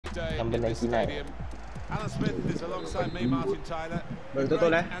in this stadium. Alan Smith is alongside me, Martin Tyler. With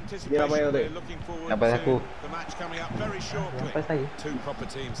great anticipation, we're looking forward to the match coming up very shortly. Two proper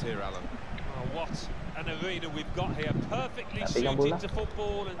teams here, Alan. Oh, what an arena we've got here, perfectly suited to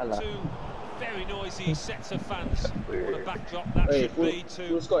football, and two very noisy sets of fans. What a backdrop that should be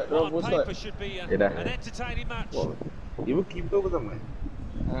to what on paper should be an entertaining match. Ibu keeper bersama?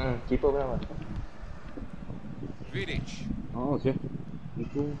 Keeper bersama. Vidic. Oh, okay.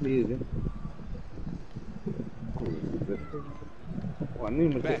 Itu player je. Wah, ni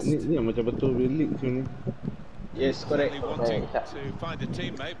macam betul league sini. Yes, correct. Wanting to find a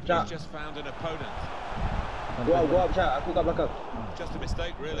teammate, but he's just found an opponent. Gua Cak, aku kat belakang. Just a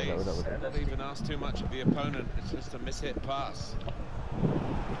mistake, really. Not even asked too much of the opponent. It's just a mishit pass.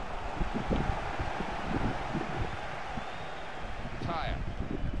 Kaya,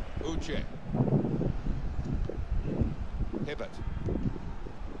 Uche, Hibbert,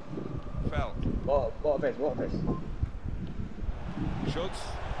 Fell. Bawa face. Schultz.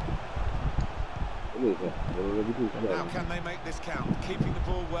 Now can they make this count? Keeping the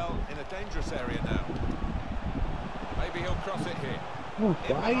ball well in a dangerous area now. Maybe he'll cross it here.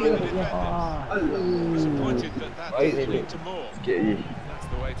 Disappointed that didn't lead to more. That's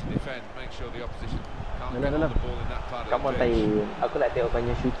the way to defend. Make sure the opposition can't get on the ball in that part of the pitch. Aku nak tengok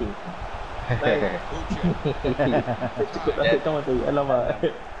banyak shooting. Cukup kamu tu, alamak.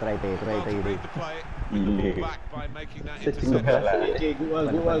 Try to read the play, win the ball back by making that interception. Okay,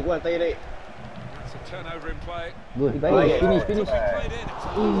 gua tarik. That's a turnover in play. Good, finish. Played in. It's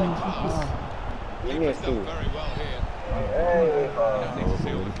a lovely pass. Keeper's done very well here. You don't need to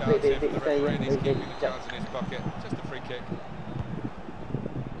see all the cards here for the referee, and he's keeping the cards in his pocket. Just a free kick.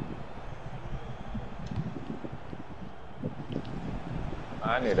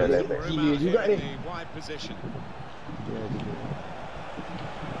 Ni dah level. Gila juga ni. Wide position.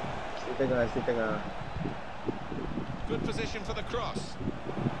 Tengah. Good position for the cross.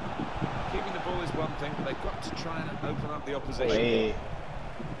 Keeping the ball is one thing, but they've got to try and open up the opposition.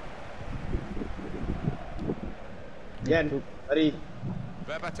 Yan, Ari.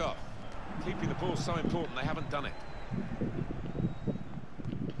 Berbatov. Keeping the ball so important, they haven't done it.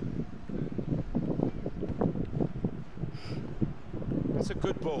 That's a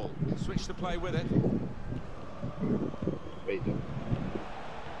good ball. Switch the play with it.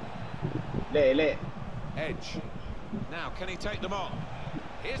 Le. Edge. Now, can he take them on?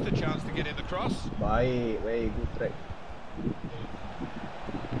 Here's the chance to get in the cross. Very good try.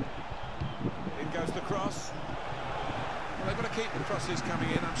 In goes the cross. Well, they've got to keep the crosses coming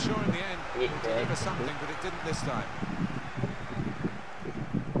in. I'm sure in the end it'll deliver something, but it didn't this time.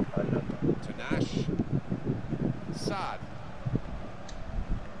 To Nash. Saad.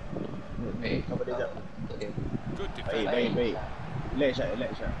 Good defending. Baik. Relax shot.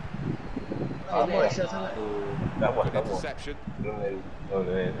 Interception.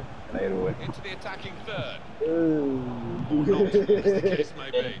 Into the attacking third. Not, as the case may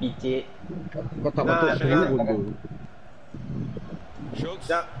be. Kau tak patut saya pun.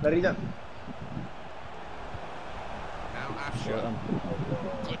 Schultz. Lari jap. Now Afshar.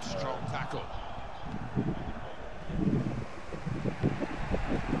 Good strong tackle.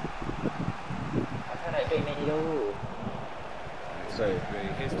 So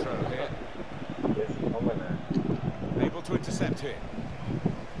his throw here. Able to intercept here.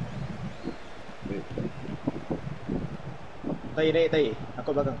 Tai. Aku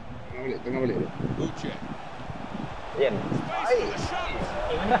belakang. Tengah balik. Uche. Yan.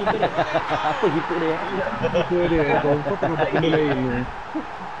 Apa gitu dia? Kau tengah benda lain ni.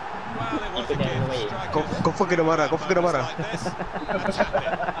 Kau kena marah.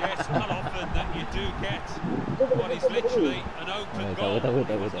 Yes, not often that you do get what is literally an open goal.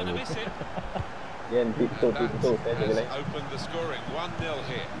 He's going to miss it. Yan, pintu. Has opened the scoring.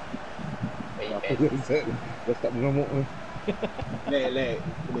 1-0 here. Dah tak mengamuk ni. Le.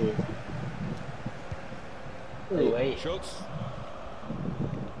 Schultz.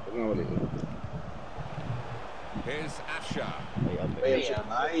 Tengah balik. Here's Afshar. Very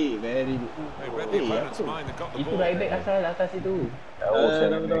They read the opponent's mind and got the Itu ball. right back asal atas itu.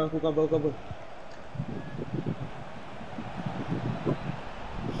 Aku cover.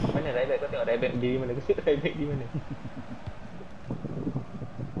 Mana right back? Kau tengok right back di mana? Right back di mana?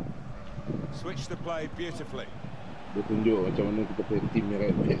 Switch the play beautifully. Dia tunjuk macam mana kita play team yang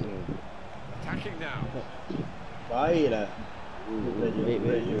right back ni. Attacking now. Baiklah.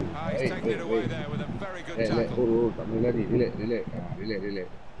 He's taking it away there with a very good tackle. Tak boleh lari. Relax.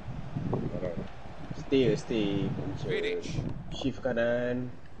 Stay. Vidic. Shift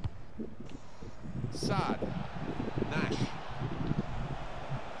kanan. Saad. Nash.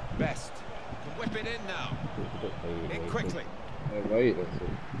 Best. slip it in now. In quickly. Baik rasa.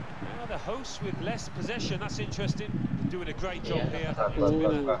 Now the hosts with less possession, that's interesting. Doing a great job here. It's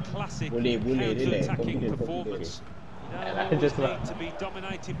been a classic counter-attacking performance. You always need to be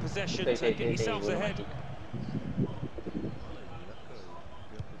dominating possession to get yourselves ahead.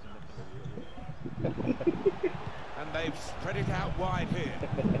 And they've spread it out wide here.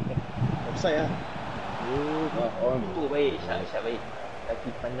 Offside lah. Itu baik, Syak baik. Kaki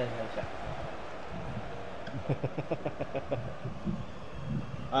pandang Syak.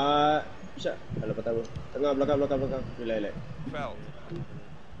 Syak. Kalau pertama. Tengah, belakang. Relax. Felt.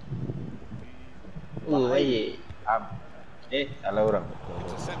 Baik. Salah orang.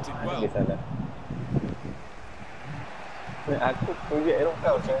 Intercepted well. Dia salah. Aku tunjuk error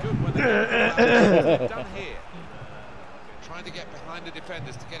kau. Good when they're done here. Trying to get behind the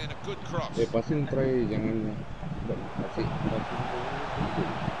defenders to get in a good cross. Passing try jangan kasih.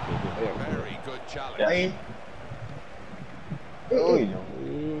 Very good challenge. Baik.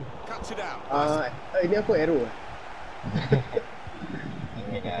 Cuts it out. Ini apa arrow?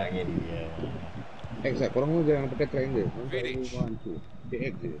 Korang jangan pakai triangle. Vidic.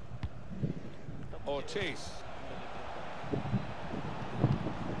 X je. Ortiz.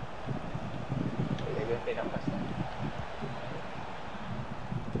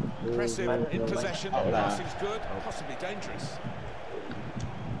 Impressive in possession. Passing's good, possibly dangerous.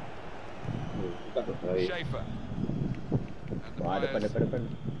 Schaefer. And the players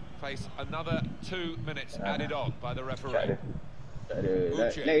face another 2 minutes added on by the referee. Tak ada.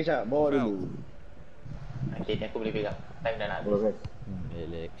 Relax Syak, bawa dulu. Okay, ni aku boleh pegang. Time dah nak habis.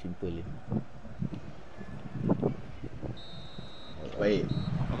 Relax, simple ni. Baik.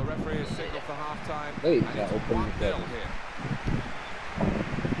 Well, the referee has signalled for half-time, Hey, and it's open 1-0 here.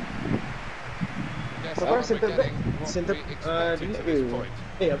 Yes, Kau we're center back. getting what Center we expected to this point.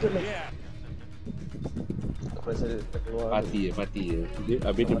 apa ni? Yeah. Aku rasa tak keluar. Parti je.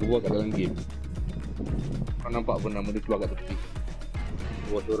 Habis dia berbual kat dalam game. Kau nampak pun nama dia keluar kat tepi.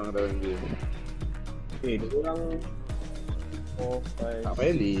 Dua orang dalam game. Dia orang 4, 5. Tak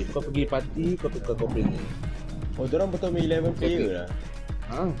payah leave. Kau pergi parti, kau tukar komplain ni. Oh, dia orang betul main 11 player lah.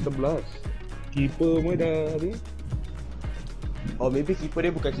 11. Keeper pun dah ni. Oh, maybe keeper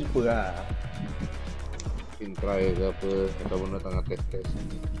dia bukan keeper lah. Mungkin try ke apa, ataupun dia tengah test.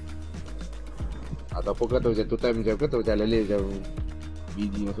 Ataupun kau tahu satu time macam kau tahu macam leleh macam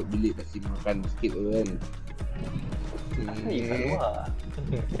bini masuk bilik kasi makan sikit tu kan.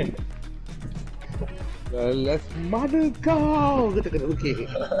 Last mother kau kata kena okey.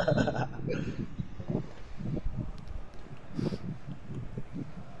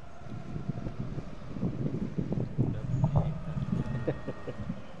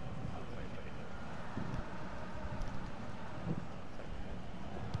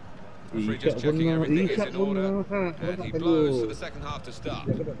 Referee just checking everything is in order, and he blows for the second half to start.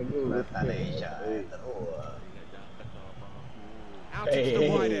 Out into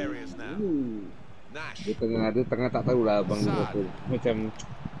the wide areas now. Nash. Dia tengah tak tahulah abang dia apa. Macam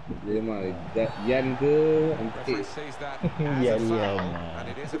dia mah Yan ke Referee sees that as a foul,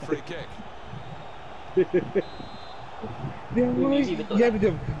 and it is a free kick. Dia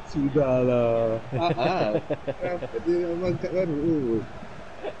macam sudahlah. Dia memang kat baru.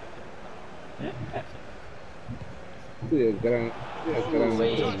 Tu ya sekarang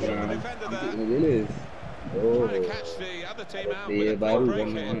jealous. Oh. Dia baru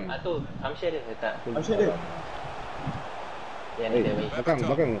jangan. Tu Amsyar dia tak. Amsyar dia. Yang dia baik.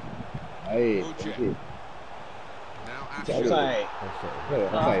 Belakang. Baik. Okey. Offside.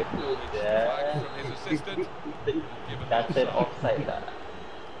 Offside. Kata offside tak.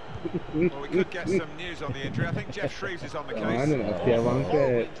 Well, we could get some news on the injury. I think Jeff Shreves is on the case. Mana nak tiap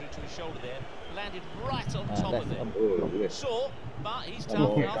angkat. Landed right on top of it. Sore, but he's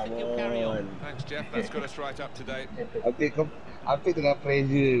tough. I think he'll carry on. Thanks, Jeff. That's got us right up to date. Apik tengah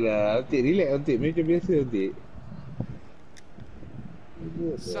pressure lah. Apik relax Apik. Macam biasa Apik.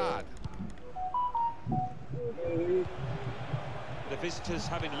 Sad. The visitors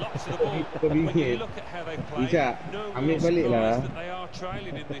having lots of the ball. When you look at how they play, no real surprise that they are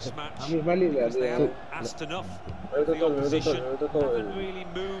trailing in this match. Because they haven't asked enough of the opposition. Haven't really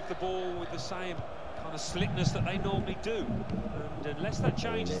moved the ball with the same kind of slickness that they normally do. And unless that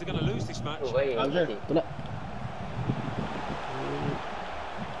changes, they're going to lose this match.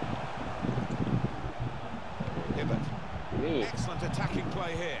 Hibbert. Excellent attacking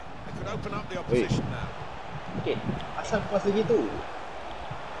play here. They could open up the opposition now. Okay. Asal pas lagi tu.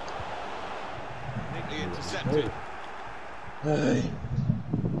 Neatly intercepted. Trying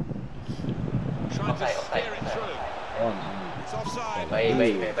to steer it through. It's offside. Baik.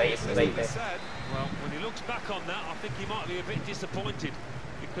 Well, when he looks back on that, I think he might be a bit disappointed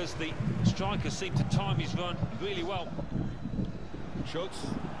because the striker seemed to time his run really well. Schultz.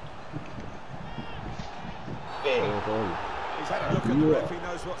 He's had a look at the ref, he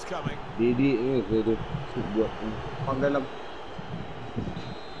knows what's coming. Pam dalam.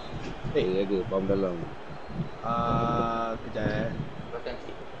 Ada pam dalam. Kejap. Belakang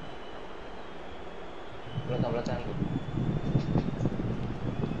sikit. Belakang tu.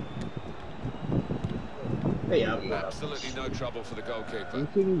 Absolutely no trouble for the goalkeeper.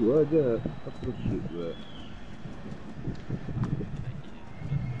 Macam ni aja. Apa shoot dia.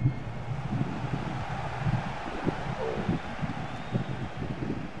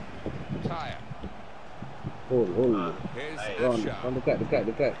 Hold. Kau dekat.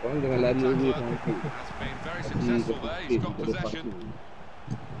 Kau jangan lari dulu sama sikit. Has been very successful there. He's got possession.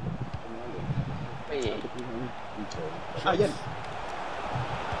 Baik. Jan.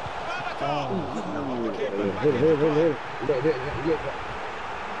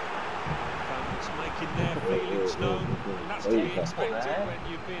 Fans making their feelings known. That's to be expected when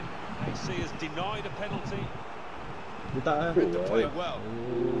you've been AC has denied a penalty. Read the play well.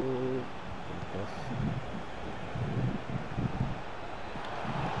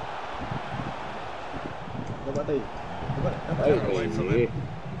 Away from him.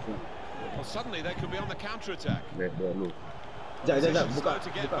 Well, suddenly they could be on the counter attack. Slow to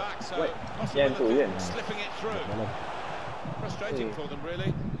get back, so possibility of slipping it through. Frustrating for them,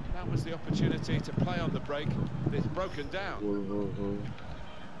 really. That was the opportunity to play on the break. It's broken down.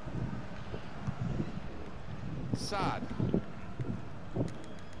 Sad.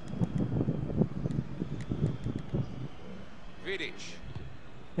 Vidic.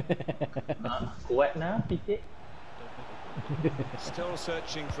 Kuat nah sikit. Still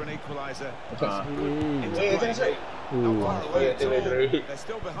searching for an equaliser. They're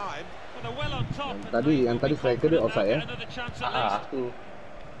still behind. They're well on top. Yang tadi striker dia offside ya. Aku.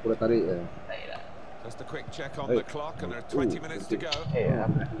 Boleh tarik ya. Just a quick check on the clock, and there are 20 minutes to go. Now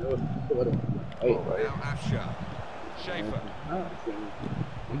Afshar. Schaefer.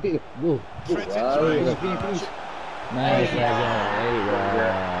 Finish. Nice,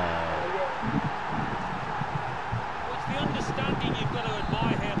 It's the understanding you've got to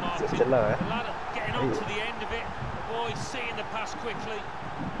admire here, Martin. The lad getting on to the end of it. The boy seeing the pass quickly.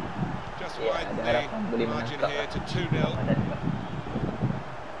 Just widen the margin here to 2-0.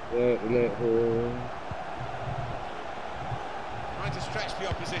 Trying to stretch the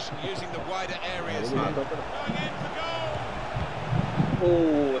opposition using the wider areas here. Going in for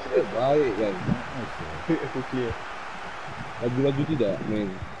goal. Baik kan. Clear. Laju-laju tidak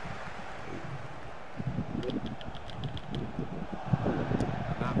main.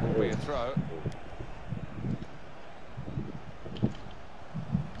 That will be a throw.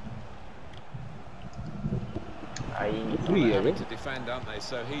 They're having to defend, aren't they?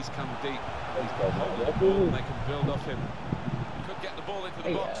 So he's come deep. He's got hold of the ball and they can build off him. Could get the ball into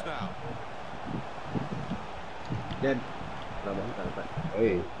the box now. Jan. Now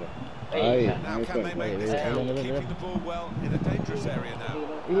can they make this count? Keeping the ball well in a dangerous area now.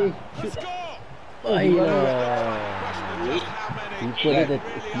 The score! Stretching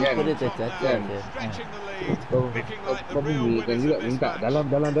the lead, looking like the real winners of this match. Dalam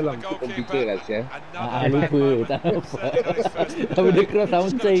The komputer lah sia. Lupa, tak apa. Tapi dia cross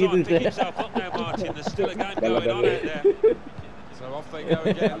sampai gitu Pick himself up now, Martin. There's still a game going on out there. So off they go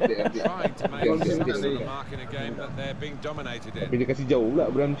again, trying to make some sort of mark in a game that they're being dominated in. Tapi dia kasih jauh pula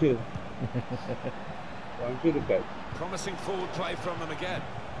Bramshill. Bramshill dekat. Promising forward play from them again.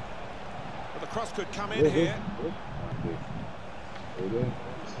 But the cross could come in here.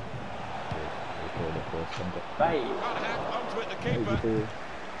 Baik. Can't hang onto it, the keeper.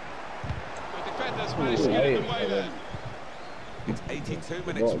 The defenders managed to get in the way there. It's 82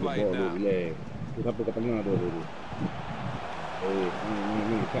 minutes played now. Sampai ke tengah tu.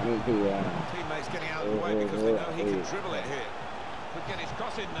 Teammates getting out of the way because they know he can dribble it here. Could get his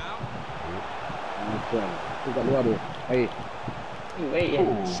cross in now. Kat luar tu.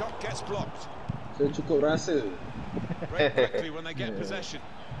 Shot gets blocked. Saya cukup rasa. Break quickly when they get possession.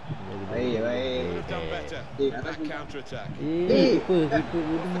 Could have done better in that counter attack. What's the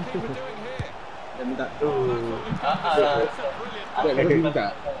keeper doing here? Dia minta. Brilliant.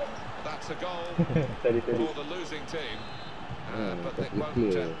 That's a goal for the losing team. But they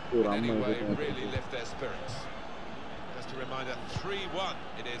won't in any way really lift their spirits. Just a reminder, 3-1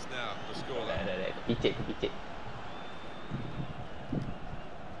 it is now, the scoreline. Kepicit.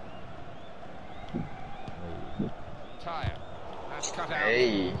 Tyre has cut out.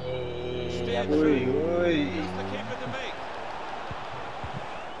 Steered through. Just the keeper to make.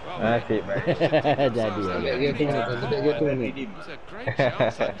 Asyik baik. Jadi. Dia tu mana? Dia tu mana?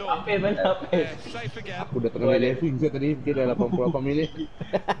 Hampir benar. Aku dah tengah milih swing tadi, dia dah 88 milih.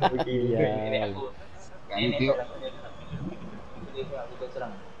 Ya. Kami tengok.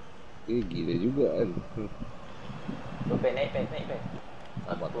 Gila juga kan. Naik.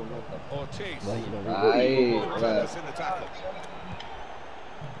 Baik.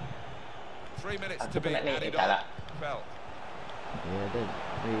 3 minutes to Aku be nak naik added tak on. lah. Felt. Ya dah.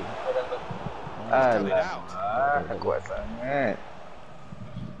 Alah, kuat sangat.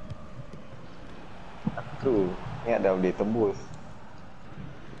 Aku ingat dah boleh tembus.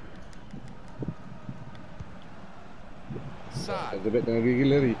 Sa. Sebab tengah gigi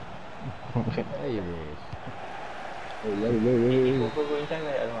lari. Ayo. Lari. Kau goncang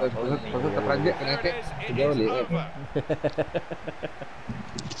kan? Pasal terperanjat kena attack. Dia balik kan.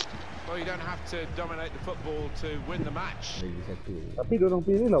 Well, you don't have to dominate the football to win the match. Lagi satu. Tapi diorang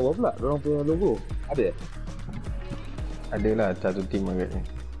punya ni lawa pula. Diorang punya logo. Ada? Adalah satu tim agaknya.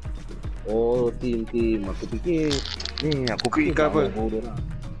 Oh, tim. Aku fikir Ni aku quick ke apa? Logo diorang.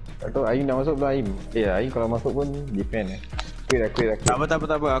 Tak tahu Aim dah masuk belum Aim? Aim kalau masuk pun defend Quick dah. Tak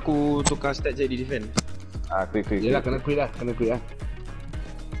apa. Aku tukar stat jadi defend. Quick. Yelah, kena quick lah.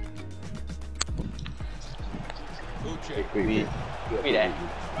 Quick. Wait dah.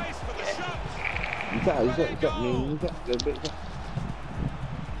 Space for the shot. Bisa. Lebih tak.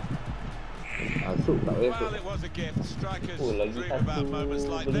 Masuk tak payah. Well, it was a gift. Strikers Lagi dream satu about moments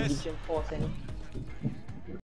like boleh this. vision force ni.